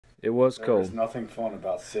It was There was cold. nothing fun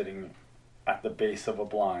about sitting at the base of a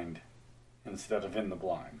blind instead of in the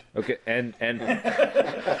blind. Okay, and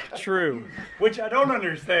true. Which I don't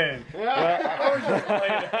understand. I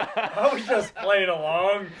was just playing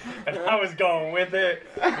along, and I was going with it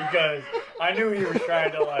because I knew he was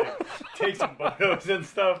trying to like take some photos and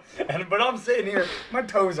stuff. But I'm sitting here, my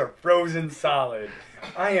toes are frozen solid.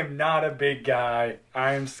 I am not a big guy.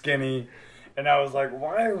 I am skinny, and I was like,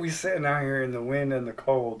 why are we sitting out here in the wind and the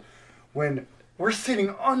cold when we're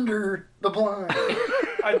sitting under the blind?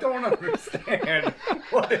 I don't understand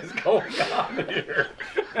what is going on here.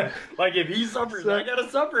 Like, if he suffers, I gotta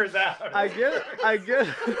suffer his ass. I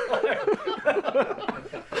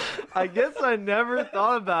guess I never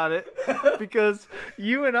thought about it because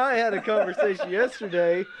you and I had a conversation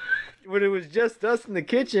yesterday when it was just us in the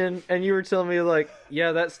kitchen, and you were telling me like,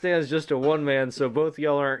 yeah, that stand's just a one man, so both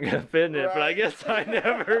y'all aren't gonna fit in it. But I guess I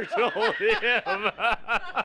never told him.